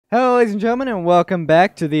Hello ladies and gentlemen, and welcome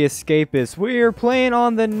back to the Escapists. We are playing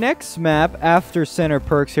on the next map after Center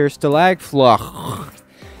Perks here, Stalagfluch.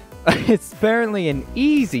 It's apparently an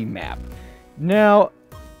easy map. Now,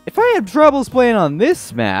 if I had troubles playing on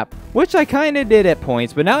this map, which I kinda did at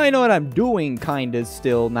points, but now I know what I'm doing kinda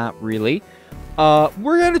still, not really.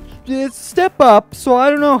 We're gonna step up, so I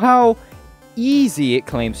don't know how easy it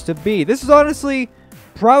claims to be. This is honestly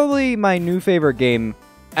probably my new favorite game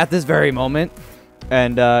at this very moment.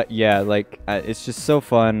 And, yeah, like, it's just so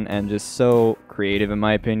fun and just so creative in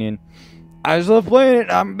my opinion. I just love playing it.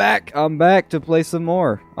 I'm back to play some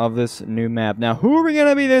more of this new map. Now, who are we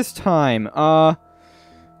gonna be this time? Kinda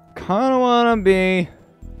wanna be...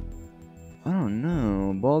 I don't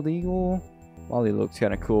know. Bald Eagle? Baldy looks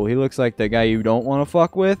kinda cool. He looks like the guy you don't wanna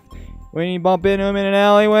fuck with when you bump into him in an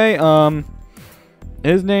alleyway.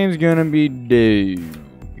 His name's gonna be Dave.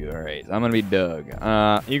 Alright, I'm gonna be Doug.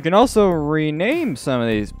 You can also rename some of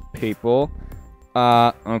these people.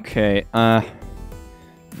 Okay, you're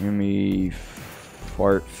gonna be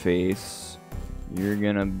Fart Face. You're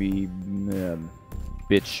gonna be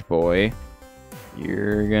Bitch Boy.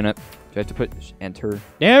 You're gonna... Do I have to put enter?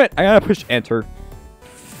 Damn it! I gotta push enter.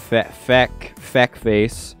 Feck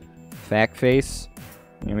Face. Fack Face.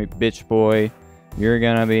 You're gonna be Bitch Boy. You're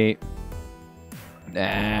gonna be...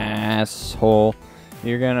 Asshole.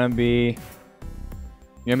 You're gonna be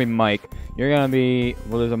Mike. You're gonna be...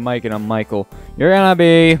 Well, there's a Mike and a Michael. You're gonna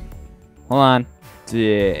be... Hold on.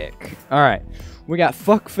 Dick. Alright. We got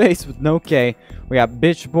Fuckface with no K. We got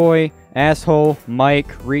Bitch Boy, Asshole,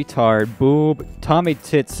 Mike, Retard, Boob, Tommy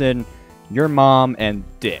Titson, Your Mom, and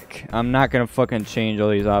Dick. I'm not gonna fucking change all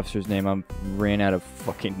these officers' names. I'm ran out of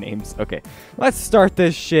fucking names. Okay. Let's start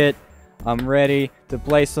this shit. I'm ready to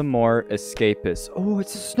play some more Escapists. Oh,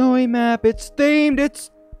 it's a snowy map. It's themed.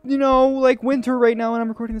 It's, you know, like winter right now when I'm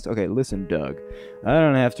recording this. Okay, listen, Doug. I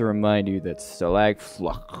don't have to remind you that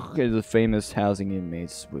Stalagfluch is a famous housing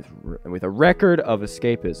inmates with a record of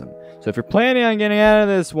escapism. So if you're planning on getting out of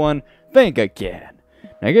this one, think again.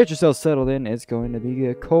 Now get yourself settled in. It's going to be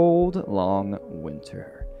a cold, long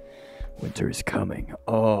winter. Winter is coming.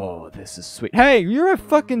 Oh, this is sweet. Hey, you're a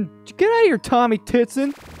fucking... Get out of here, Tommy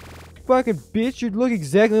Titson. Fucking bitch, you look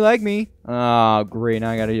exactly like me. Oh, great. Now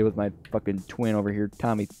I gotta deal with my fucking twin over here,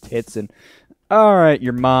 Tommy Titson. Alright,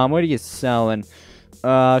 Your Mom, what are you selling?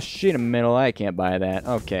 Sheet of metal, I can't buy that.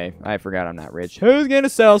 Okay, I forgot I'm not rich. Who's gonna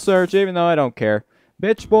sell search, even though I don't care?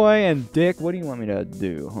 Bitch Boy and Dick, what do you want me to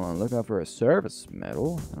do? Hold on, look out for a service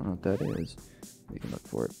medal. I don't know what that is. We can look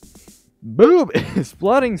for it. Boob is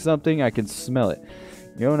flooding something, I can smell it.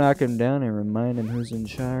 Go knock him down and remind him who's in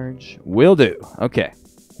charge. Will do. Okay.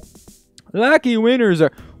 Lucky winners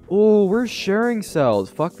are... Oh, we're sharing cells.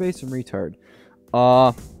 Fuckface and Retard.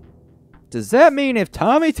 Does that mean if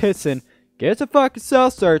Tommy Titson gets a fucking cell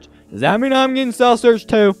search, does that mean I'm getting cell search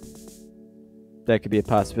too? That could be a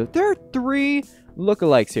possibility. There are 3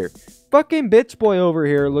 lookalikes here. Fucking Bitch Boy over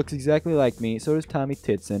here looks exactly like me. So does Tommy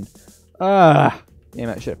Titson. Damn,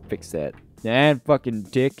 I should have fixed that. And fucking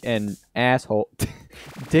Dick and Asshole.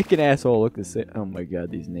 Dick and Asshole look the same. Oh my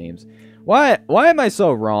god, these names. Why am I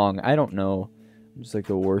so wrong? I don't know. I'm just like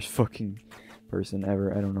the worst fucking person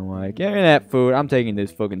ever. I don't know why. Give me that food. I'm taking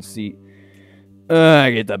this fucking seat.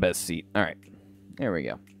 I get the best seat. Alright. There we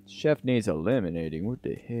go. Chef needs eliminating. What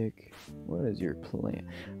the heck? What is your plan?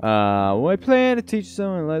 I plan to teach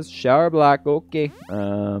someone less shower block. Okay.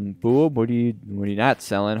 Boob, what are you not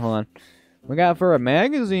selling? Hold on. We got for a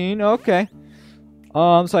magazine. Okay.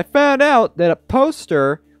 So I found out that a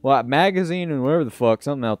poster, well, a magazine and whatever the fuck,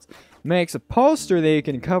 something else, makes a poster that you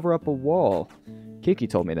can cover up a wall. Kiki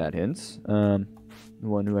told me that, hints. The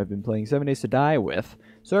one who I've been playing 7 Days to Die with.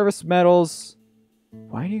 Service medals.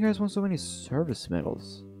 Why do you guys want so many service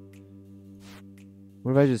medals?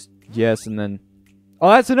 What if I just guess and then... Oh,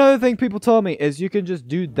 that's another thing people told me, is you can just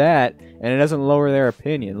do that and it doesn't lower their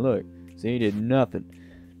opinion. Look. See, you did nothing.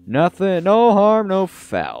 Nothing. No harm, no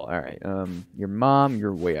foul. Alright, Your Mom,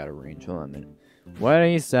 you're way out of range. Hold on a minute. What are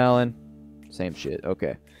you selling? Same shit.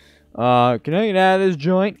 Okay. Can I get out of this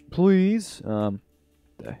joint, please? The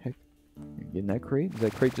heck? You're getting that crate? Is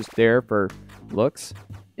that crate just there for looks?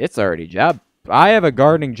 It's already job. I have a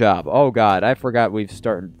gardening job. Oh god, I forgot we've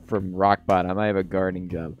started from rock bottom. I have a gardening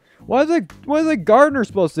job. What is a gardener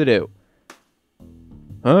supposed to do?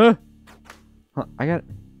 Huh? I got...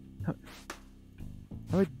 How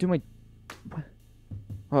do I do my...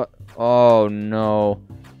 What? Oh no.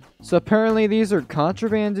 So apparently these are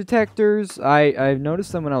contraband detectors. I've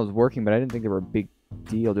noticed them when I was working, but I didn't think they were a big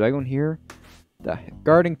deal. Do I go in here? The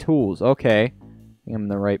guarding tools. Okay. I think I'm in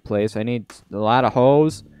the right place. I need a lot of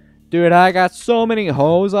hose. Dude, I got so many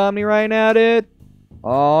hoes on me right now, dude.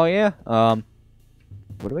 Oh, yeah. What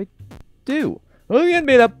do I do? Look at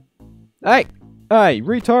me up. Hey,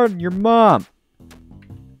 retard, your mom.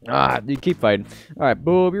 Ah, you keep fighting. All right,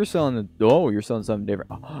 Boob, you're selling you're selling something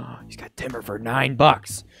different. Oh, he's got timber for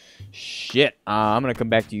 $9. Shit. I'm gonna come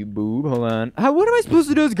back to you, Boob. Hold on. What am I supposed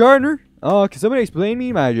to do as gardener? Oh, can somebody explain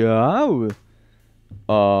me my job?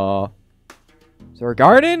 Is there a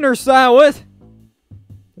garden or what?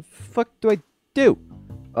 The fuck do I do?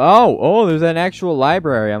 Oh, there's an actual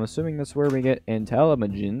library. I'm assuming that's where we get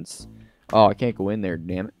intelligence. Oh, I can't go in there,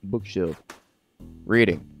 damn it. Bookshelf.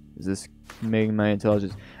 Reading. Is this making my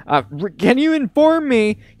intelligence? Can you inform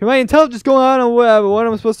me? Can my intelligence go on what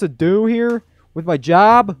I'm supposed to do here with my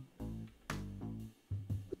job?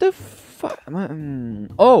 What the fuck?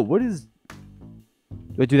 Oh, what is...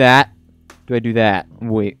 Do I do that? Do I do that?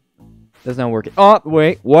 Wait. That's not working. Oh,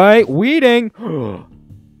 wait. Weeding!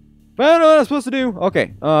 I don't know what I'm supposed to do.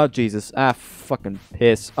 Okay. Oh, Jesus. Fucking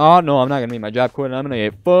piss. Oh, no, I'm not gonna make my job quit. I'm gonna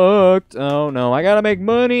get fucked. Oh, no. I gotta make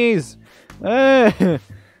monies.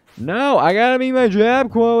 No, I gotta meet my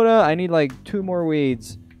job quota. I need like 2 more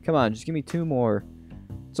weeds. Come on, just give me 2 more.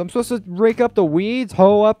 So I'm supposed to rake up the weeds,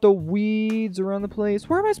 hoe up the weeds around the place.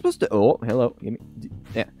 Where am I supposed to? Oh, hello. Give me.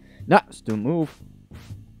 Yeah. Nah, still move.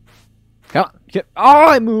 Come on. Oh,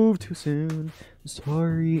 I moved too soon.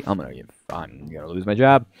 Sorry. I'm gonna lose my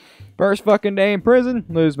job. First fucking day in prison,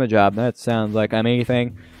 lose my job. That sounds like I'm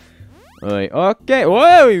anything. Okay,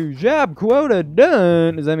 whoa, job quota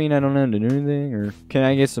done. Does that mean I don't have to do anything? Or can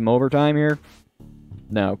I get some overtime here?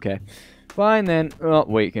 No, okay. Fine then. Oh,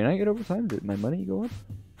 wait, can I get overtime? Did my money go up?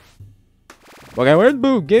 Okay, where's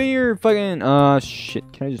Boo? Give me your fucking,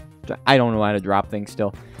 shit. Can I just, I don't know how to drop things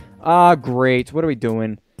still. Great. What are we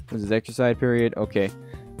doing? This is exercise period. Okay.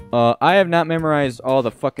 I have not memorized all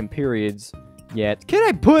the fucking periods yet. Can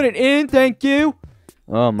I put it in? Thank you.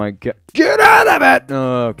 Oh my god. Get out of it!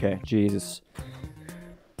 Oh, okay, Jesus.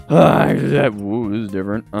 Ooh, this is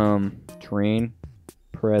different. Train.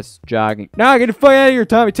 Press. Jogging. Now get the fuck out of here,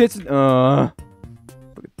 Tommy Tits. Bitch.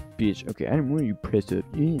 Okay, I didn't want you press up.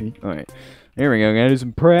 Alright. Here we go. Gotta do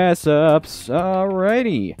some press ups.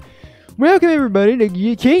 Alrighty. Welcome everybody to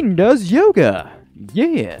Caden Does Yoga.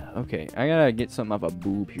 Yeah. Okay, I gotta get something off a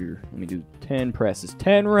boob here. Let me do 10 presses.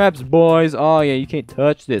 10 reps, boys. Oh yeah, you can't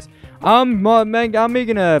touch this. I'm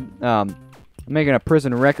making a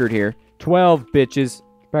prison record here. 12 bitches.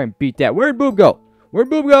 Probably beat that. Where'd Boob go?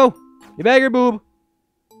 Where'd Boob go? Get back here, Boob.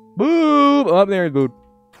 Boob. Oh, there's Boob.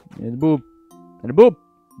 There's Boob. And a Boob.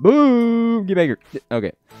 Boob. Get back here.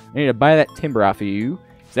 Okay. I need to buy that timber off of you.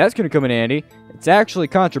 So that's gonna come in handy. It's actually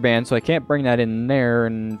contraband, so I can't bring that in there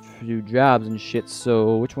and do jobs and shit.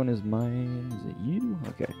 So which one is mine? Is it you?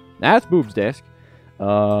 Okay. That's Boob's desk.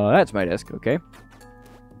 That's my desk. Okay.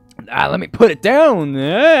 Let me put it down.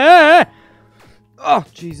 Oh,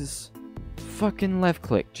 Jesus. Fucking left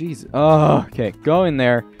click. Jesus. Oh, okay. Go in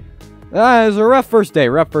there. It was a rough first day.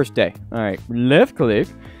 Rough first day. All right. Left click.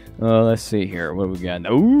 Let's see here. What do we got?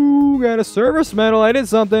 Ooh, got a service medal. I did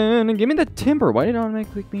something. Give me the timber. Why did it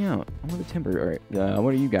automatically click me out? I want the timber. All right.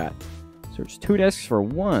 What do you got? Search 2 desks for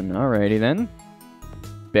 1. Alrighty then.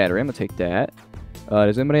 Battery. I'm gonna take that.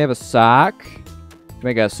 Does anybody have a sock?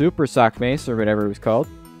 Make a super sock mace or whatever it was called.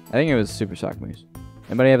 I think it was super sock mace.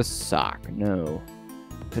 Anybody have a sock? No.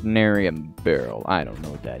 Panarium barrel. I don't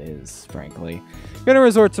know what that is, frankly. Gonna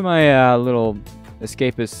resort to my little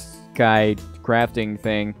escapist guide crafting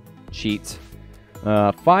thing. Cheat.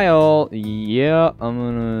 File. Yeah, I'm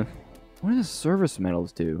gonna... What does service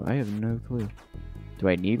medals do? I have no clue. Do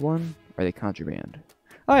I need one? Are they contraband?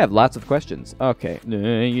 I have lots of questions. Okay.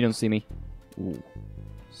 You don't see me. Ooh.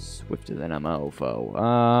 Swifter than a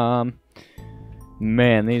mofo.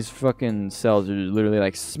 Man, these fucking cells are literally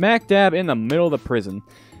like smack dab in the middle of the prison.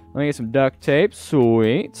 Let me get some duct tape.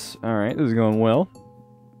 Sweet. Alright, this is going well.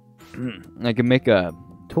 I can make a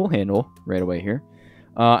tool handle right away here.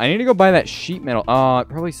 I need to go buy that sheet metal. It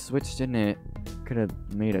probably switched, didn't it? Could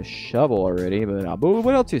have made a shovel already, but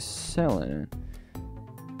what else you selling?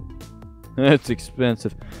 That's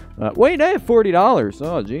expensive. Wait, I have $40.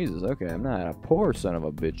 Oh, Jesus. Okay, I'm not a poor son of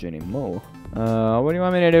a bitch anymore. What do you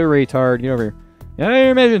want me to do, retard? Get over here. Get out of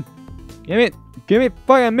your mission. Give me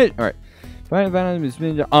fucking mission. Alright. I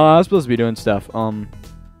was supposed to be doing stuff.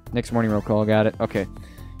 Next morning roll call. Got it. Okay.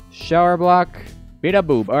 Shower block. Beat up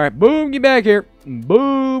Boob. Alright, Boob, get back here.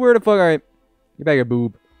 Boob, where the fuck? Alright. Get back here,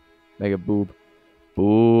 Boob. Back here, Boob.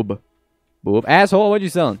 Boob. Boob. Asshole, what you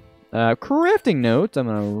selling? Crafting notes. I'm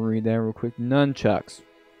gonna read that real quick. Nunchucks.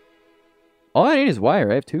 All I need is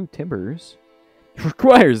wire. I have 2 timbers.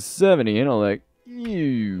 Requires 70 intellect.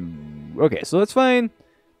 Ew. Okay, so that's fine.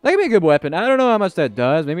 That can be a good weapon. I don't know how much that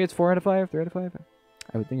does. Maybe it's 4 out of 5, 3 out of 5.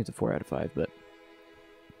 I would think it's a 4 out of 5, but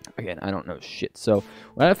again, I don't know shit. So,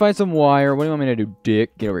 when I find some wire, what do you want me to do,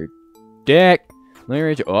 Dick? Get over here. Dick! Let me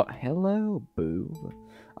reach you. Oh, hello, boo.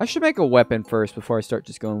 I should make a weapon first before I start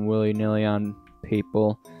just going willy-nilly on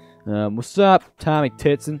people. What's up, Tommy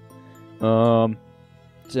Titson?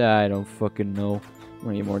 I don't fucking know. I want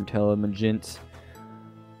to get more intelligence.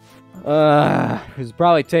 It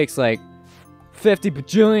probably takes like 50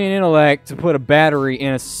 bajillion intellect to put a battery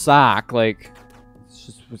in a sock. Like, it's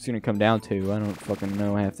just what's gonna come down to. I don't fucking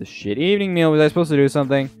know half this shit. Evening meal, was I supposed to do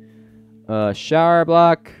something? Shower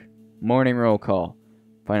block, morning roll call.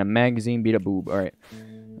 Find a magazine, beat a boob. Alright.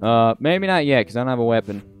 Maybe not yet, because I don't have a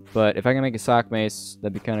weapon. But if I can make a sock mace,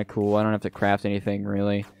 that'd be kind of cool. I don't have to craft anything,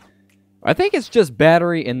 really. I think it's just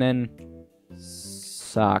battery and then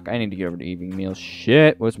sock. I need to get over to evening meal.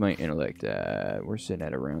 Shit, what's my intellect? We're sitting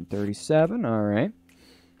at around 37. Alright.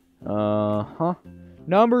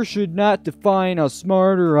 Numbers should not define how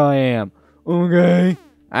smarter I am. Okay.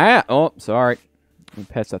 Oh, sorry. We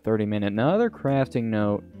passed a 30-minute. Another crafting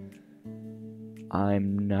note.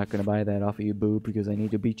 I'm not gonna buy that off of you, boo, because I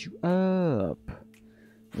need to beat you up.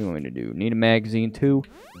 What do you want me to do? Need a magazine, too?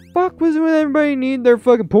 Fuck, was it when everybody need their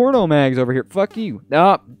fucking porno mags over here? Fuck you.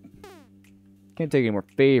 Nope. Can't take any more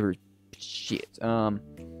favors. Shit.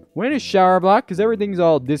 When is shower block? Because everything's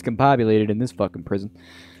all discombobulated in this fucking prison.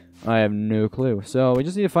 I have no clue. So, we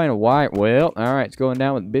just need to find a wire. Well, alright, it's going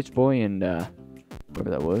down with Bitch Boy and, whoever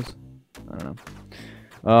that was. I don't know.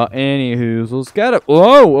 Anywho, so it's got a...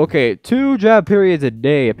 Whoa! Okay, 2 job periods a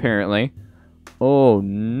day, apparently. Oh,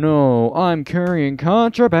 no. I'm carrying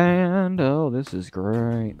contraband. Oh, this is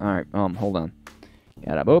great. Alright, hold on.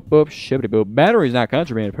 Yada boop boop, shibbity boop. Battery's not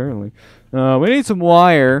contraband, apparently. We need some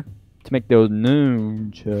wire to make those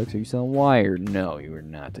nunchucks. Are you selling wire? No, you are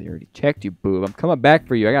not. I already checked you, boob. I'm coming back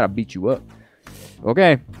for you. I gotta beat you up.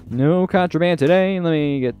 Okay, no contraband today. Let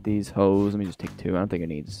me get these hoes. Let me just take 2. I don't think it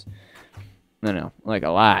needs... No, like a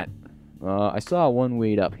lot. I saw one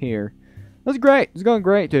weed up here. That's great. It's going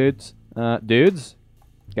great, dudes. Dudes?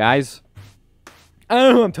 Guys? I don't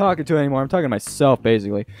know who I'm talking to anymore. I'm talking to myself,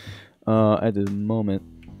 basically. At this moment.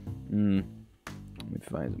 Let me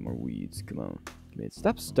find some more weeds. Come on.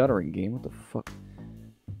 Stop stuttering, game. What the fuck?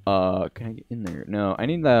 Can I get in there? No, I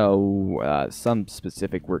need the, some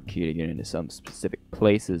specific work key to get into some specific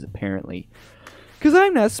places, apparently. Because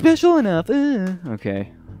I'm not special enough.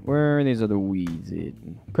 Okay. Where are these other weeds?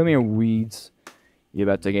 Come here, weeds. You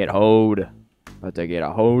about to get hoed. About to get a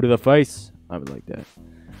hoe to the face. I would like that.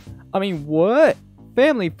 I mean, what?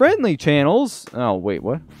 Family-friendly channels? Oh, wait,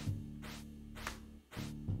 what?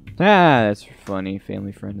 Ah, that's funny.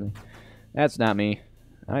 Family-friendly. That's not me.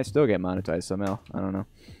 I still get monetized somehow. I don't know.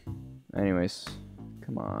 Anyways.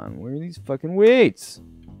 Come on. Where are these fucking weeds?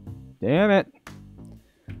 Damn it.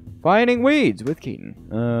 Finding weeds with Keaton.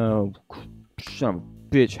 Oh, son of a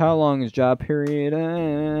bitch. How long is job period?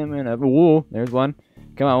 Whoa, there's one.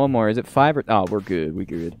 Come on, one more. Is it 5 or... Oh, we're good. We're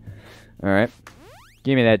good. Alright.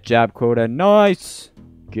 Give me that job quota. Nice.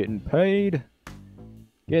 Getting paid.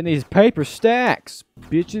 Getting these paper stacks.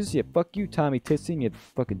 Bitches. Yeah, fuck you, Tommy Titson. You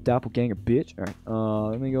fucking doppelganger bitch.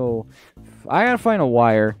 Alright. Let me go... I gotta find a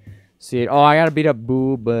wire. See it. Oh, I gotta beat up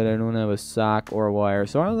Boo, but I don't have a sock or a wire.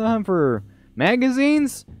 So I'm looking for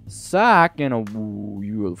magazines, sock, and a... Ooh,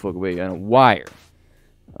 you the fuck away. And a wire.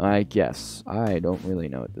 I guess. I don't really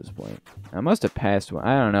know at this point. I must have passed one.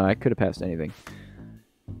 I don't know. I could have passed anything.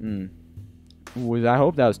 I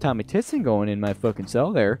hope that was Tommy Titson going in my fucking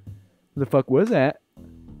cell there. Who the fuck was that?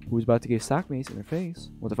 Who was about to get a sock mace in her face?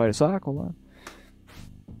 What if I had a sock? Hold on.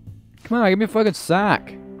 Come on, give me a fucking sock.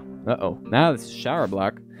 Uh-oh. Now this is shower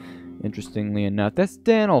block. Interestingly enough. That's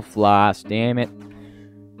dental floss. Damn it.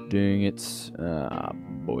 Dang it. Ah,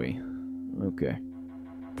 boy. Okay.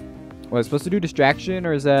 Was I supposed to do distraction,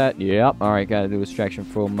 or is that... Yep, alright, gotta do distraction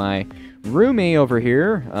for my roomie over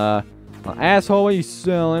here. Asshole, what are you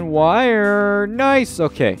selling? Wire! Nice!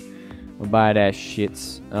 Okay. We'll buy that shit.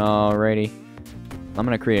 Alrighty. I'm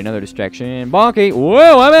gonna create another distraction. Bonky!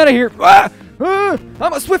 Whoa, I'm out of here! I'm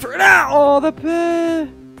a Swiffer! Oh, the...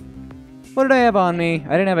 What did I have on me?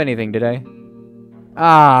 I didn't have anything, did I?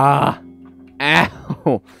 Ah!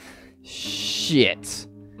 Ow! Shit.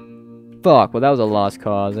 Fuck, well that was a lost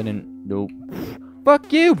cause. I didn't... Nope.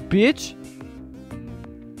 Fuck you, bitch!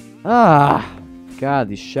 Ah! God,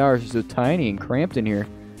 these showers are so tiny and cramped in here.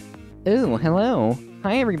 Ooh, hello.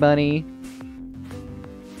 Hi, everybody.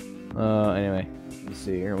 Anyway. Let's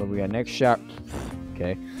see here. What we got next? Shower...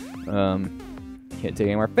 Okay. Can't take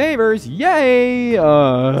any more favors. Yay!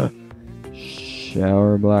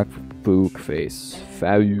 Shower block Fook face.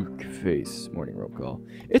 Fauk face. Morning roll call.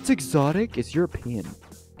 It's exotic. It's European.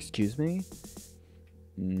 Excuse me?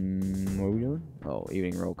 What are we doing? Oh,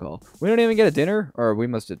 evening roll call. We don't even get a dinner? Or we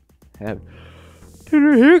must have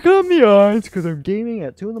dinner. Here come the odds, because I'm gaming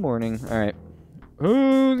at 2 in the morning. Alright.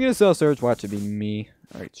 Who's gonna cell search? Watch it be me.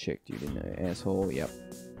 Alright, chick, dude, in the asshole. Yep.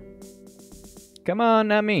 Come on,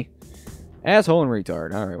 not me. Asshole and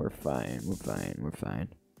retard. Alright, we're fine. We're fine. We're fine.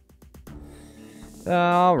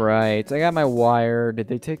 Alright, I got my wire. Did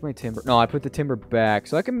they take my timber? No, I put the timber back.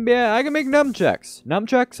 So I can make nunchucks.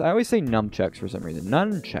 Nunchucks? I always say nunchucks for some reason.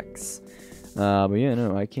 Nunchucks. But yeah,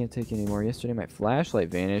 no, I can't take any more. Yesterday my flashlight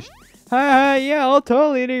vanished. Hi, yeah, I'll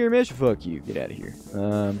totally do your mission. Fuck you. Get out of here.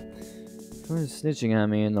 Someone's snitching on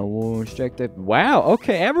me in the wall. Distracted. Wow,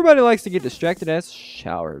 okay, everybody likes to get distracted as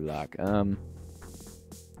shower lock.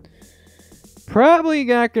 Probably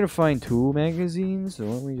not gonna find 2 magazines, so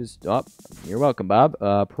why don't we just... Oh, you're welcome, Bob.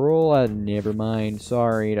 Pearl, never mind.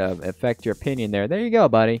 Sorry to affect your opinion there. There you go,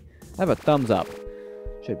 buddy. Have a thumbs up.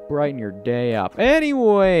 Should brighten your day up.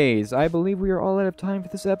 Anyways, I believe we are all out of time for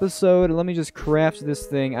this episode. Let me just craft this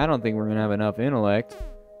thing. I don't think we're gonna have enough intellect.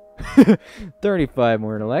 35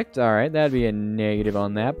 more intellect. Alright, that'd be a negative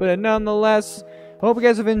on that. But nonetheless, hope you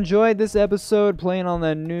guys have enjoyed this episode playing on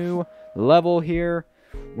the new level here.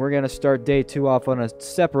 We're going to start day 2 off on a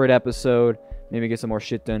separate episode. Maybe get some more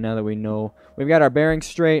shit done now that we know we've got our bearings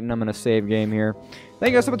straight. And I'm going to save game here.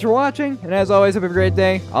 Thank you guys so much for watching. And as always, have a great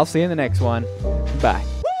day. I'll see you in the next one.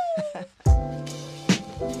 Bye.